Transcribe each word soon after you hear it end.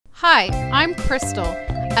Hi, I'm Crystal.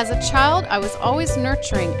 As a child, I was always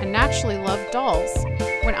nurturing and naturally loved dolls.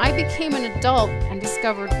 When I became an adult and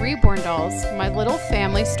discovered reborn dolls, my little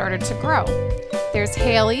family started to grow. There's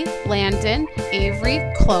Haley, Landon, Avery,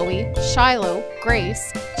 Chloe, Shiloh,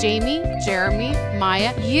 Grace, Jamie, Jeremy,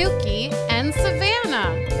 Maya, Yuki, and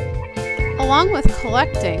Savannah. Along with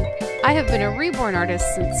collecting, I have been a reborn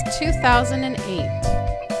artist since 2008.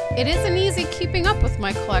 It isn't easy keeping up with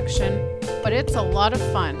my collection, but it's a lot of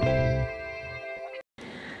fun.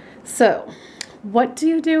 So, what do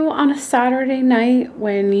you do on a Saturday night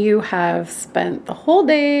when you have spent the whole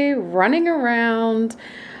day running around,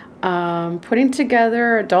 putting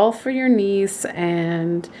together a doll for your niece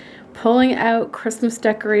and pulling out Christmas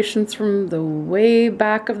decorations from the way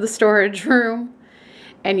back of the storage room,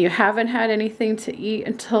 and you haven't had anything to eat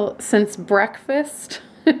since breakfast?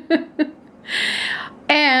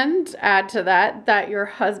 And add to that your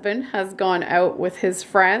husband has gone out with his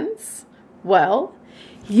friends? Well,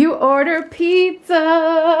 you order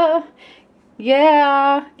pizza.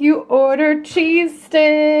 Yeah, you order cheese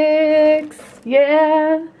sticks.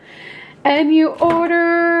 Yeah. And you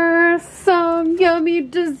order some yummy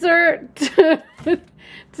dessert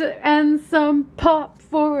and some pop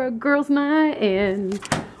for a girls' night in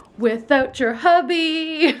without your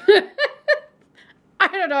hubby. I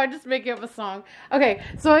don't know, I'm just making up a song. Okay,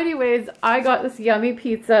 so anyways, I got this yummy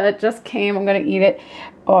pizza. It just came. I'm going to eat it.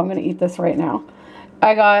 Oh, I'm going to eat this right now.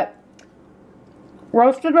 I got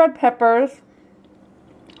roasted red peppers,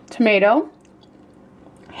 tomato,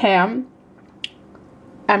 ham,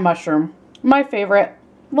 and mushroom. My favorite.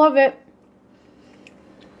 Love it.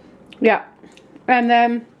 Yeah. And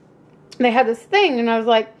then they had this thing, and I was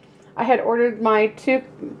like, I had ordered my 2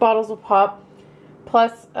 bottles of pop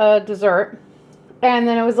plus a dessert. And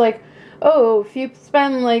then it was like, oh, if you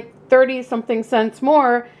spend like 30 something cents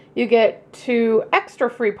more, you get 2 extra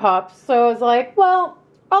free pops. So I was like, well,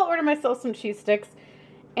 I'll order myself some cheese sticks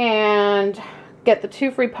and get the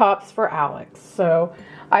 2 free pops for Alex. So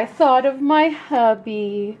I thought of my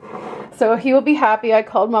hubby. So he will be happy. I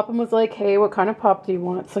called him up and was like, hey, what kind of pop do you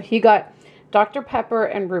want? So he got Dr. Pepper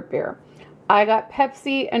and root beer. I got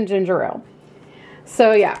Pepsi and ginger ale.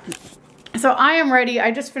 So yeah. So I am ready. I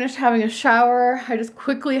just finished having a shower. I just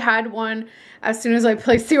quickly had one as soon as I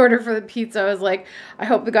placed the order for the pizza. I was like, I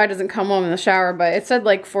hope the guy doesn't come home in the shower, but it said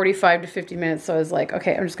like 45 to 50 minutes. So I was like,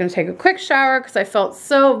 okay, I'm just going to take a quick shower because I felt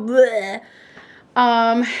so bleh.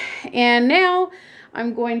 And now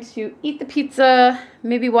I'm going to eat the pizza,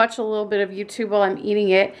 maybe watch a little bit of YouTube while I'm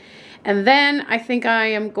eating it. And then I think I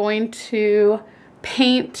am going to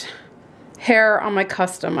paint hair on my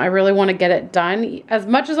custom. I really want to get it done. As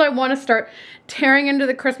much as I want to start tearing into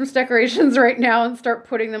the Christmas decorations right now and start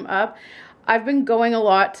putting them up, I've been going a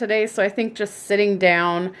lot today, so I think just sitting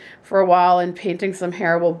down for a while and painting some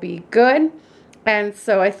hair will be good. And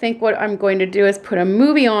so I think what I'm going to do is put a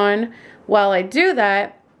movie on while I do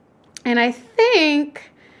that. And I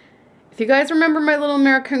think, if you guys remember my little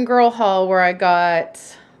American Girl haul where I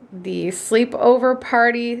got the sleepover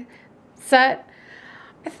party set,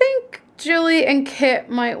 I think Julie and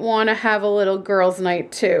Kit might want to have a little girls'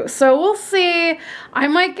 night too. So we'll see. I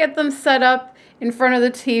might get them set up in front of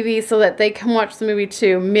the TV so that they can watch the movie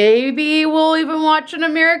too. Maybe we'll even watch an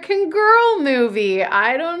American Girl movie.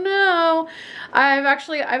 I don't know.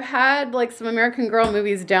 I've had like some American Girl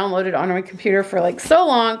movies downloaded on my computer for like so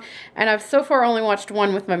long, and I've so far only watched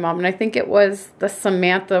one with my mom, and I think it was the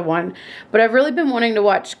Samantha one. But I've really been wanting to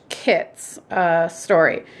watch Kit's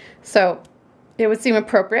story. So it would seem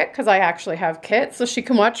appropriate because I actually have Kit, so she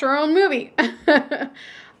can watch her own movie. So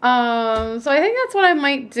I think that's what I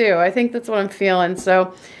might do. I think that's what I'm feeling.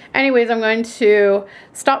 So anyways, I'm going to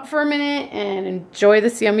stop for a minute and enjoy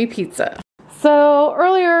this yummy pizza. So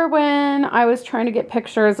earlier when I was trying to get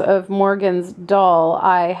pictures of Morgan's doll,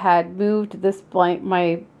 I had moved this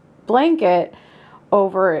my blanket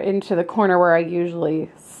over into the corner where I usually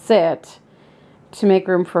sit to make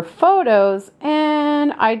room for photos,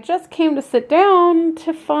 and I just came to sit down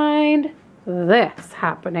to find this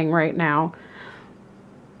happening right now.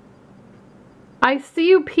 I see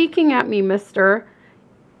you peeking at me, mister,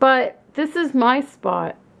 but this is my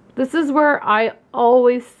spot. This is where I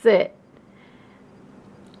always sit,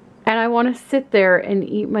 and I want to sit there and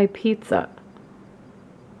eat my pizza.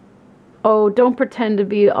 Oh, don't pretend to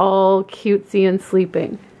be all cutesy and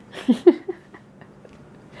sleeping.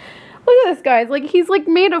 Look at this, guys. Like, he's like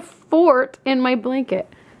made a fort in my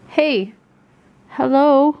blanket. Hey,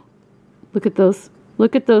 hello. Look at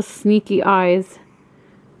those sneaky eyes.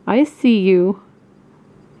 I see you.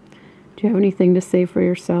 Do you have anything to say for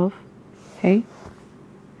yourself? Hey?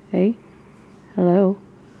 Hey? Hello?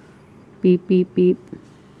 Beep, beep, beep.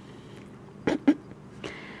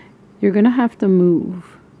 You're going to have to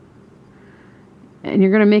move. And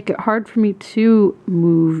you're going to make it hard for me to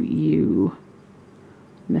move you,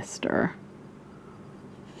 mister.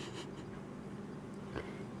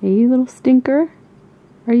 Hey, you little stinker.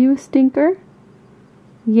 Are you a stinker?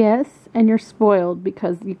 Yes, and you're spoiled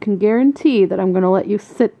because you can guarantee that I'm going to let you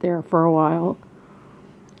sit there for a while.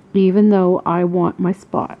 Even though I want my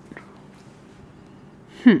spot.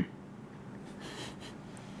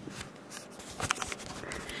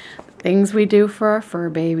 Things we do for our fur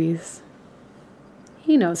babies.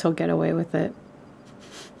 He knows he'll get away with it.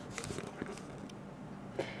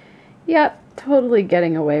 Yep, totally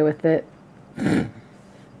getting away with it.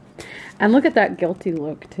 And look at that guilty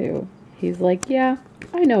look, too. He's like, yeah,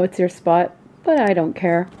 I know it's your spot, but I don't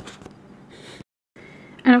care.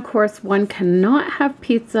 And of course, one cannot have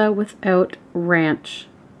pizza without ranch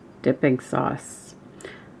dipping sauce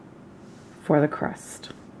for the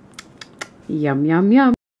crust. Yum, yum,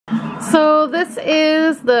 yum. So this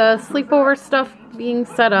is the sleepover stuff being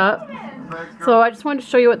set up. So I just wanted to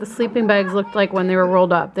show you what the sleeping bags looked like when they were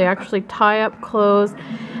rolled up. They actually tie up closed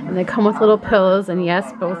and they come with little pillows, and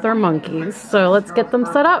yes, both are monkeys. So let's get them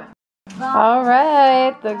set up. All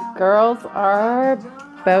right, the girls are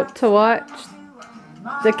about to watch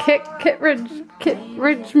the Kit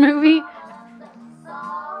Ridge movie.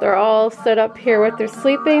 They're all set up here with their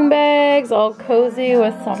sleeping bags, all cozy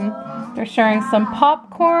with they're sharing some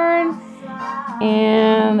popcorn,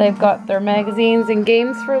 and they've got their magazines and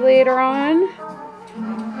games for later on.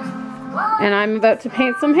 And I'm about to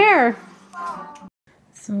paint some hair.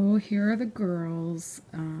 So here are the girls.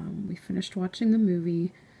 We finished watching the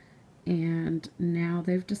movie, and now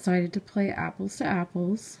they've decided to play apples to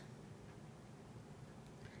apples.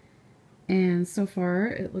 And so far,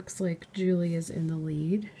 it looks like Julie is in the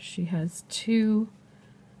lead. She has 2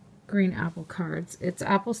 green apple cards. It's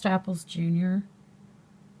Apples to Apples Junior.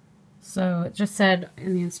 So it just said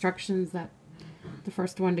in the instructions that the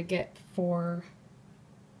first one to get 4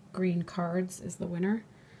 green cards is the winner.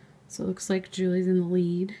 So it looks like Julie's in the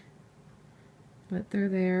lead. But they're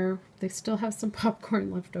there. They still have some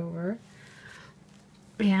popcorn left over.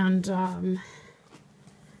 And,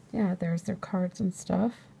 yeah, there's their cards and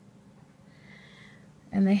stuff.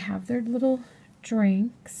 And they have their little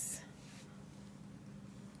drinks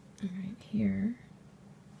right here.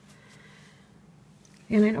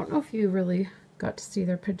 And I don't know if you really got to see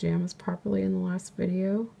their pajamas properly in the last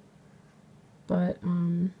video, but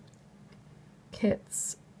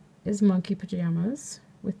Kit's is monkey pajamas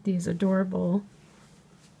with these adorable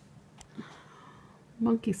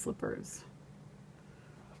monkey slippers.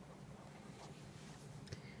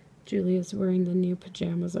 Julie is wearing the new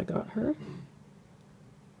pajamas I got her.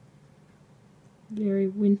 Very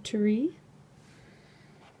wintry.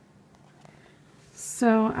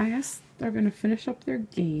 So I guess they're going to finish up their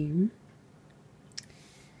game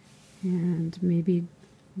and maybe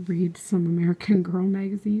read some American Girl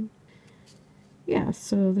magazine. Yeah,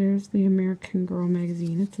 so there's the American Girl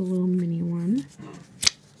magazine. It's a little mini one.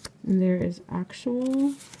 And there is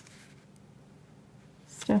actual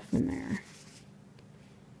stuff in there.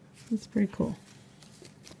 It's pretty cool.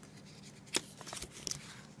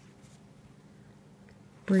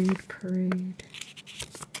 Braid Parade.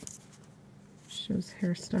 Shows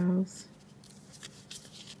hairstyles.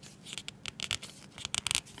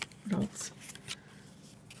 What else?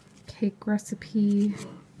 Cake recipe.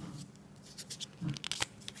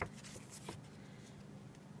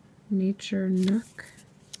 Nature Nook.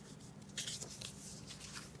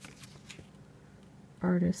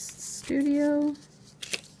 Artist Studio.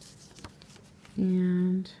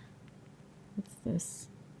 And what's this?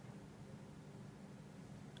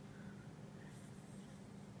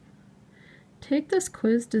 Take this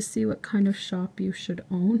quiz to see what kind of shop you should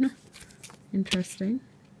own. Interesting.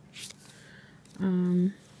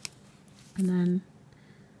 And then,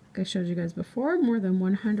 like I showed you guys before, more than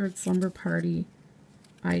 100 slumber party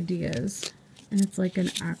ideas. And it's like an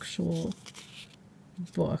actual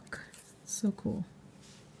book. So cool.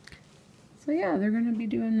 So yeah, they're going to be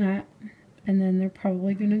doing that. And then they're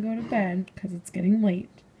probably going to go to bed because it's getting late.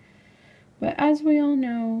 But as we all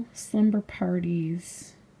know, slumber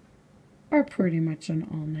parties are pretty much an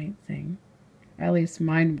all-night thing. At least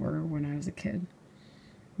mine were when I was a kid.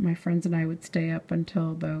 My friends and I would stay up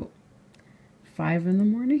until about 5 in the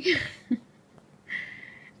morning.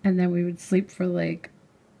 And then we would sleep for like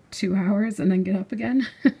 2 hours and then get up again.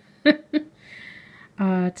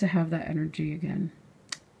 To have that energy again.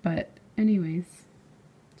 But anyways,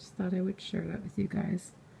 just thought I would share that with you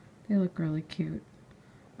guys. They look really cute.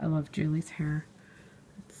 I love Julie's hair.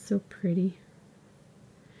 It's so pretty.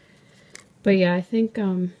 But yeah, I think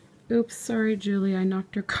Oops, sorry, Julie. I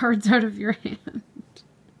knocked your cards out of your hand.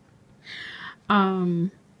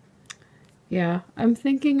 Yeah, I'm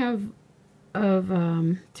thinking of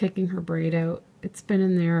taking her braid out. It's been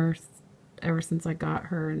in there ever since I got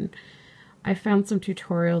her, and I found some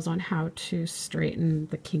tutorials on how to straighten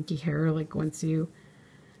the kinky hair, like once you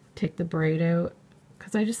take the braid out,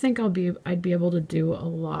 because I just think I'd be able to do a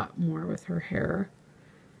lot more with her hair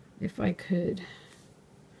if I could.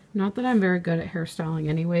 Not that I'm very good at hairstyling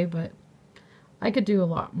anyway, but I could do a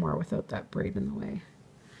lot more without that braid in the way.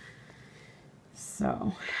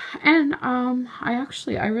 So, and I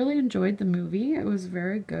really enjoyed the movie. It was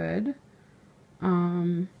very good.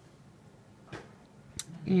 And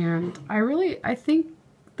I think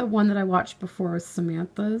the one that I watched before was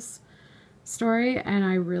Samantha's story, and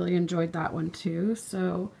I really enjoyed that one too.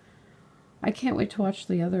 So I can't wait to watch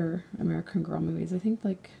the other American Girl movies. I think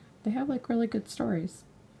like they have like really good stories.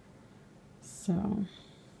 So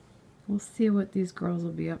we'll see what these girls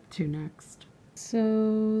will be up to next.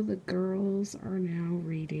 So the girls are now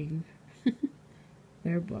reading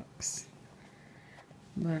their books,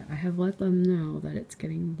 but I have let them know that it's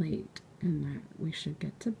getting late and that we should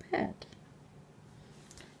get to bed.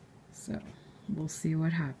 So we'll see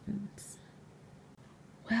what happens.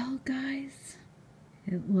 Well, guys,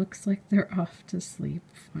 it looks like they're off to sleep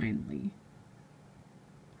finally.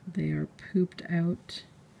 They are pooped out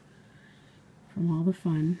from all the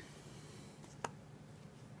fun.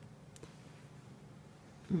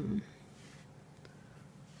 I'm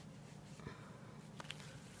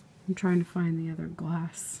trying to find the other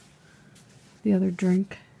glass, the other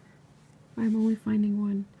drink. I'm only finding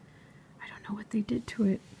one. I don't know what they did to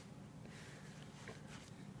it.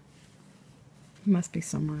 It must be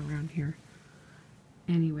somewhere around here.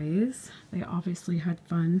 Anyways, they obviously had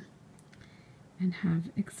fun and have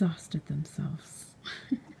exhausted themselves.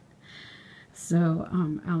 So,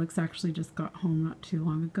 Alex actually just got home not too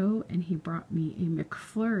long ago, and he brought me a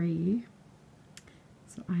McFlurry.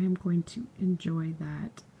 So I am going to enjoy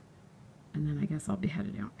that, and then I guess I'll be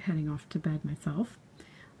heading off to bed myself.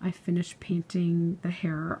 I finished painting the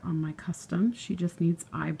hair on my custom. She just needs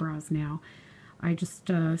eyebrows now. I just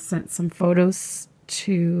sent some photos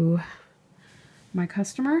to my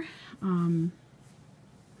customer to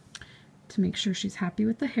make sure she's happy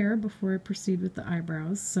with the hair before I proceed with the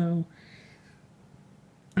eyebrows. So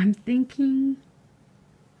I'm thinking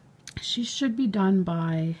she should be done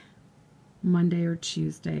by Monday or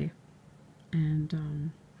Tuesday,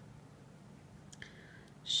 and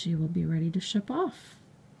she will be ready to ship off.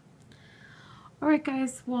 Alright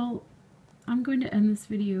guys, well, I'm going to end this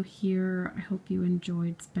video here. I hope you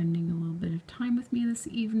enjoyed spending a little bit of time with me this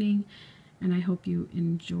evening, and I hope you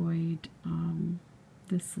enjoyed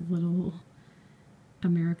this little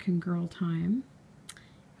American Girl time.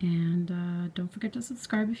 And don't forget to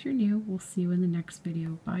subscribe if you're new. We'll see you in the next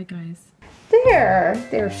video. Bye, guys.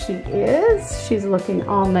 There she is. She's looking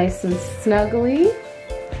all nice and snuggly.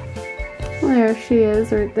 There she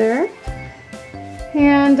is right there.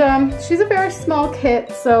 And she's a very small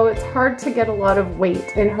kit, so it's hard to get a lot of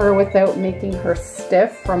weight in her without making her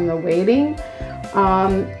stiff from the weighting.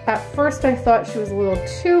 At first I thought she was a little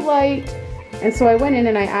too light, and so I went in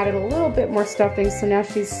and I added a little bit more stuffing, so now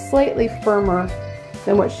she's slightly firmer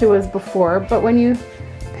than what she was before. But when you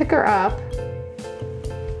pick her up,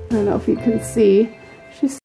 I don't know if you can see,